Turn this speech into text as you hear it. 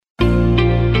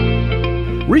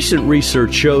Recent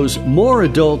research shows more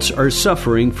adults are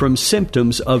suffering from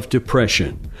symptoms of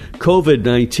depression.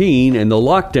 COVID-19 and the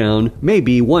lockdown may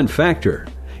be one factor.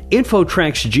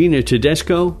 InfoTrack's Gina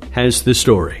Tedesco has the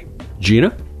story.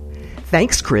 Gina?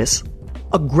 Thanks, Chris.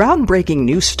 A groundbreaking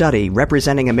new study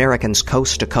representing Americans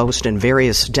coast to coast in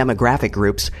various demographic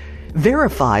groups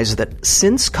verifies that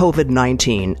since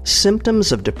COVID-19,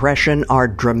 symptoms of depression are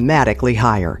dramatically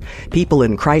higher. People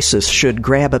in crisis should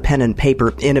grab a pen and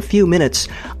paper. In a few minutes,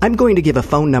 I'm going to give a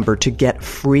phone number to get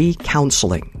free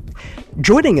counseling.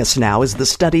 Joining us now is the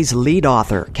study's lead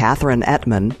author, Catherine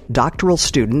Ettman, doctoral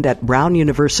student at Brown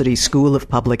University School of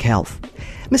Public Health.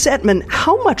 Ms. Ettman,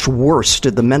 how much worse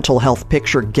did the mental health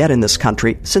picture get in this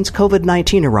country since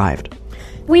COVID-19 arrived?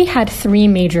 We had three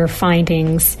major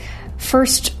findings.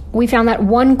 First, we found that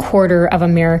 1/4 of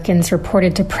Americans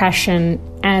reported depression,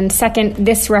 and second,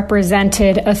 this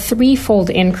represented a threefold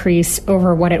increase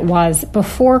over what it was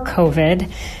before COVID.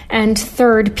 And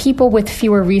third, people with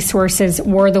fewer resources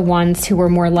were the ones who were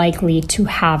more likely to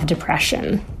have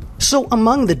depression. So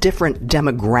among the different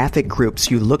demographic groups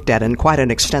you looked at, in quite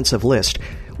an extensive list,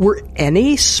 were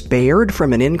any spared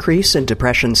from an increase in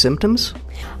depression symptoms?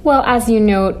 Well, as you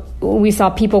note, we saw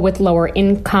people with lower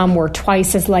income were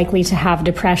twice as likely to have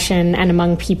depression, and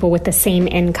among people with the same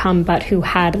income but who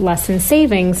had less in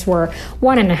savings were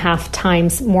 1.5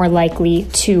 times more likely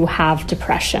to have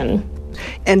depression.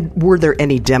 And were there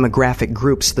any demographic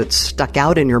groups that stuck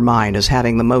out in your mind as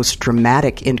having the most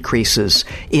dramatic increases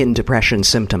in depression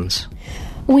symptoms?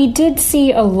 We did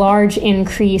see a large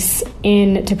increase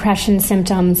in depression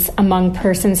symptoms among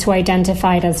persons who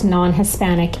identified as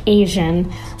non-Hispanic Asian,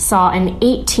 saw an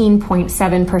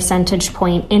 18.7 percentage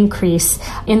point increase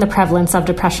in the prevalence of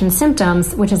depression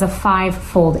symptoms, which is a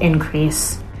 5-fold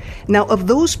increase. Now, of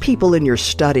those people in your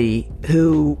study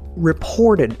who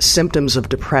reported symptoms of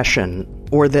depression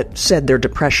or that said their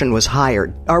depression was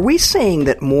higher, are we saying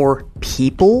that more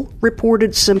people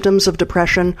reported symptoms of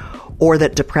depression or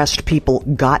that depressed people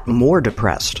got more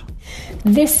depressed?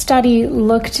 This study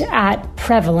looked at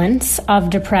prevalence of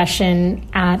depression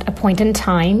at a point in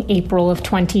time, April of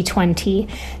 2020.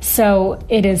 So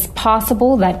it is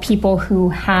possible that people who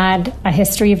had a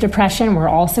history of depression were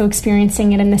also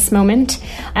experiencing it in this moment,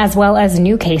 as well as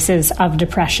new cases of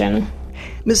depression.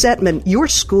 Ms. Ettman, your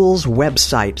school's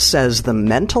website says the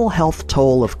mental health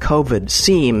toll of COVID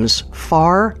seems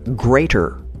far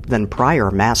greater than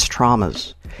prior mass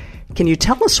traumas. Can you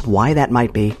tell us why that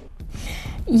might be?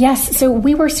 Yes, so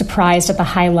we were surprised at the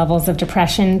high levels of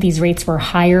depression. These rates were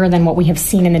higher than what we have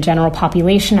seen in the general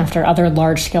population after other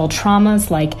large-scale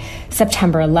traumas like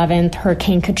September 11th,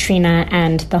 Hurricane Katrina,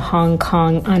 and the Hong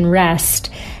Kong unrest.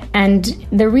 And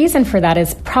the reason for that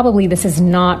is probably this is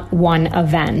not one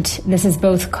event. This is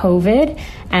both COVID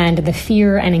and the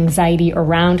fear and anxiety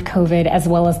around COVID, as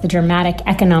well as the dramatic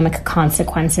economic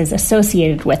consequences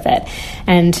associated with it.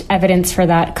 And evidence for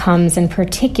that comes in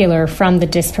particular from the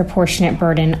disproportionate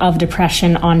burden of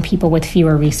depression on people with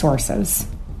fewer resources.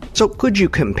 So could you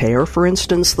compare, for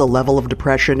instance, the level of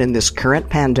depression in this current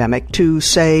pandemic to,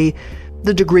 say,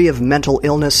 the degree of mental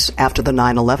illness after the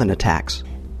 9/11 attacks?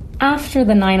 After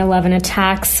the 9/11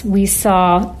 attacks, we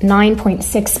saw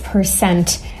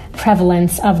 9.6%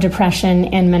 prevalence of depression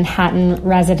in Manhattan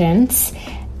residents.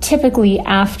 Typically,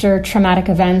 after traumatic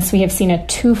events, we have seen a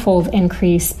 2-fold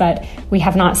increase, but we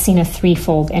have not seen a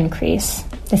 3-fold increase.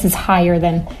 This is higher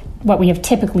than what we have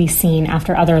typically seen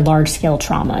after other large-scale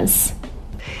traumas.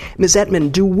 Ms.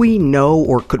 Ettman, do we know,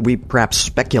 or could we perhaps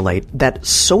speculate, that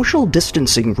social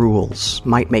distancing rules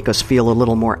might make us feel a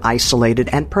little more isolated,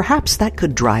 and perhaps that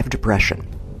could drive depression?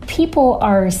 People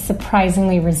are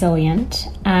surprisingly resilient,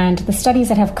 and the studies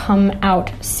that have come out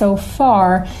so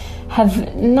far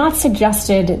have not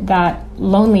suggested that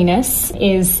loneliness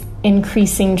is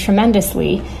increasing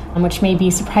tremendously, which may be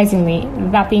surprisingly.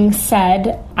 That being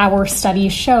said, our study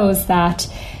shows that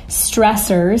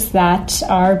stressors that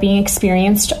are being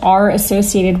experienced are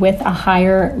associated with a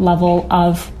higher level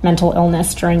of mental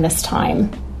illness during this time.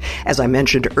 As I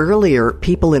mentioned earlier,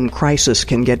 people in crisis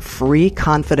can get free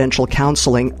confidential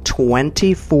counseling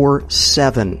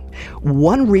 24/7.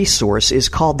 One resource is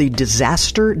called the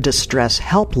Disaster Distress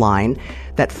Helpline.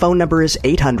 That phone number is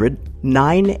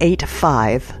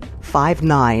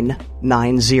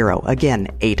 800-985-5990. Again,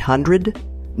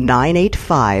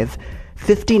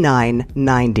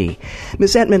 800-985-5990.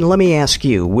 Ms. Ettman, let me ask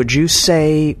you, would you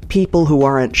say people who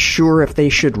aren't sure if they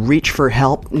should reach for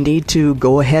help need to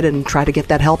go ahead and try to get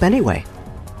that help anyway?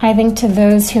 I think to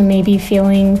those who may be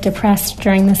feeling depressed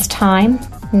during this time,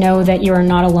 know that you are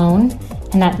not alone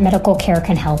and that medical care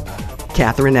can help.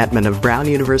 Catherine Ettman of Brown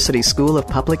University School of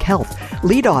Public Health,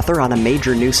 lead author on a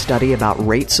major new study about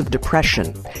rates of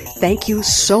depression. Thank you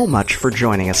so much for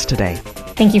joining us today.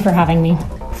 Thank you for having me.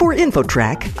 For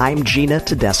InfoTrack, I'm Gina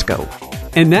Tedesco.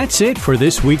 And that's it for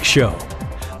this week's show.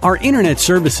 Our internet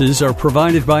services are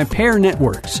provided by Pair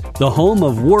Networks, the home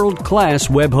of world-class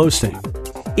web hosting.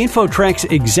 InfoTrack's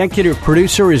executive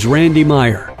producer is Randy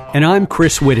Meyer, and I'm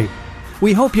Chris Whitting.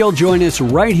 We hope you'll join us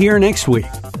right here next week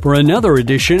for another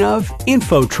edition of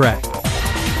InfoTrack.